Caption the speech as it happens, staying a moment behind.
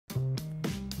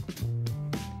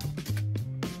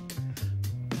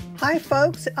Hi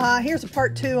folks, here's a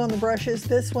part 2 on the brushes.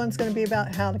 This one's going to be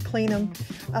about how to clean them.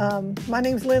 My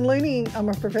name's Looney. I'm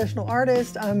a professional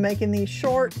artist. I'm making these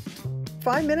short,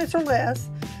 5 minutes or less,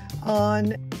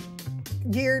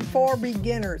 geared for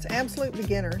beginners, absolute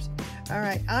beginners. All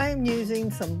right, I'm using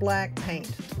some black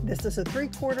paint. This is a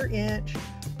 3/4 inch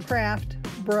craft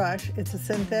brush. It's a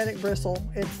synthetic bristle.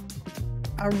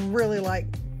 I really like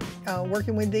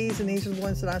working with these, and these are the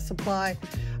ones that I supply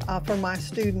for my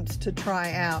students to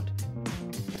try out.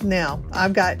 Now,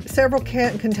 I've got several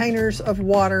containers of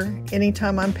water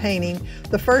anytime I'm painting.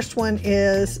 The first one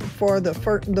is for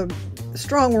the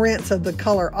strong rinse of the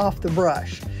color off the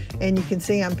brush. And you can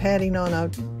see I'm patting on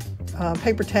a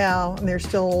paper towel, and there's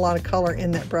still a lot of color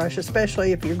in that brush,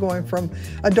 especially if you're going from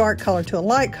a dark color to a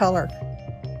light color.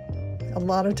 A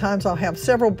lot of times I'll have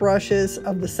several brushes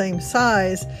of the same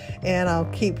size, and I'll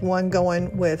keep one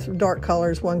going with dark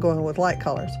colors, one going with light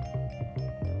colors.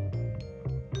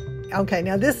 Okay,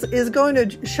 now this is going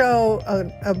to show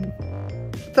a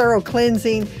thorough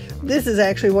cleansing. This is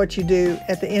actually what you do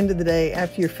at the end of the day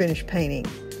after you're finished painting.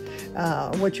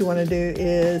 What you want to do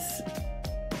is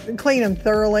clean them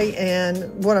thoroughly,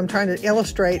 and what I'm trying to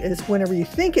illustrate is whenever you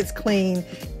think it's clean,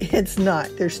 it's not.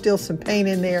 There's still some paint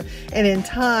in there, and in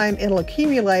time it'll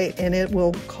accumulate and it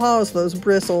will cause those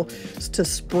bristles to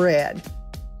spread.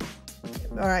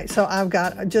 All right, so I've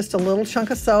got just a little chunk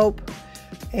of soap,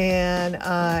 and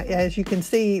as you can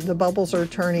see, the bubbles are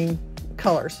turning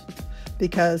colors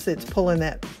because it's pulling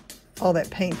all that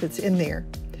paint that's in there.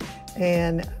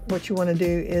 And what you want to do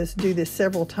is do this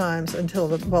several times until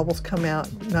the bubbles come out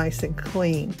nice and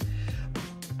clean.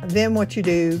 Then what you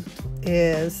do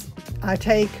is I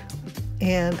take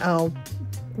and I'll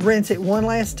rinse it one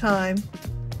last time,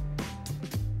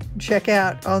 check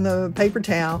out on the paper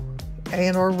towel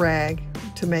and or rag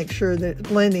to make sure that it's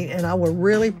blending, and I will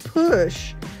really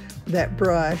push that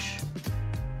brush,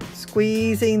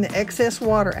 squeezing the excess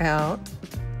water out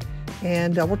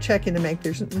and double checking to make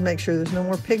sure there's no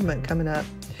more pigment coming up.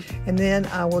 And then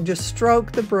I will just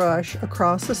stroke the brush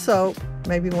across the soap,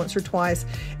 maybe once or twice,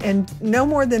 and no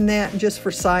more than that, just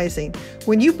for sizing.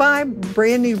 When you buy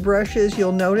brand new brushes,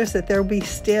 you'll notice that they'll be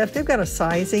stiff. They've got a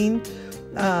sizing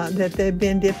that they've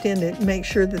been dipped in to make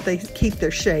sure that they keep their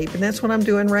shape. And that's what I'm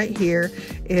doing right here,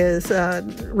 is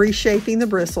reshaping the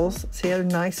bristles. See, they're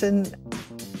nice and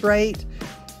straight.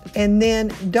 And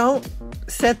then don't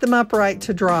set them upright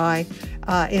to dry.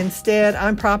 Instead,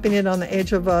 I'm propping it on the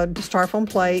edge of a styrofoam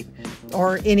plate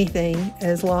or anything,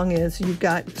 as long as you've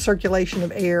got circulation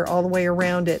of air all the way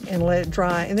around it, and let it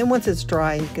dry. And then once it's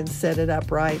dry, you can set it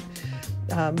upright.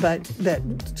 But that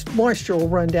moisture will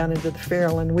run down into the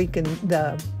ferrule and weaken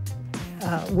the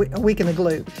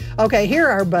glue. Okay, here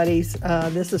are our buddies.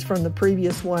 This is from the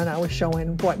previous one. I was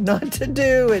showing what not to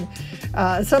do,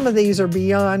 and some of these are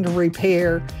beyond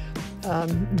repair.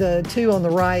 The two on the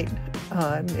right,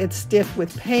 it's stiff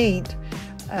with paint.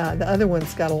 The other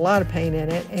one's got a lot of paint in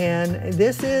it, and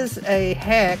this is a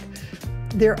hack.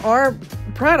 There are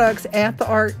products at the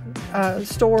art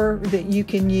store that you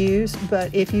can use,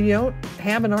 but if you don't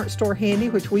have an art store handy,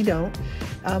 which we don't,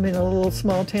 in a little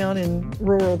small town in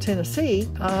rural Tennessee,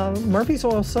 Murphy's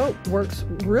Oil Soap works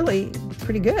really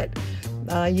pretty good.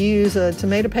 Use a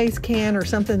tomato paste can or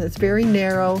something that's very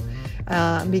narrow,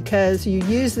 because you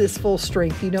use this full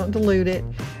strength, you don't dilute it,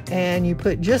 and you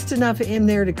put just enough in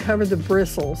there to cover the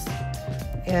bristles,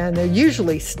 and they're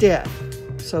usually stiff,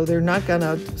 so they're not going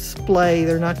to splay,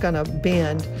 they're not going to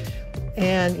bend,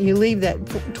 and you leave that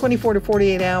 24 to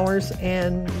 48 hours,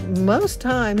 and most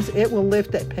times it will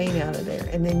lift that paint out of there,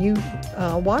 and then you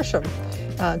wash them,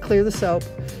 clear the soap.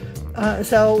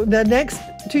 So the next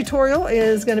tutorial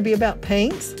is going to be about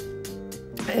paints.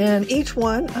 And each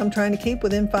one I'm trying to keep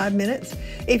within 5 minutes.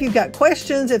 If you've got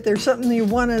questions, if there's something you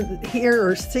want to hear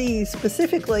or see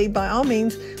specifically, by all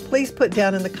means, please put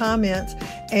down in the comments,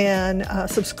 and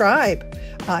subscribe.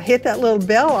 Hit that little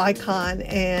bell icon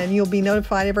and you'll be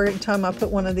notified every time I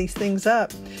put one of these things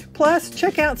up. Plus,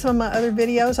 check out some of my other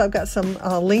videos. I've got some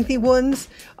lengthy ones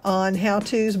on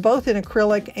how-tos, both in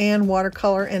acrylic and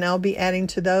watercolor, and I'll be adding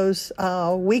to those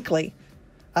weekly.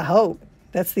 I hope.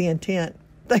 That's the intent.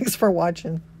 Thanks for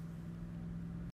watching.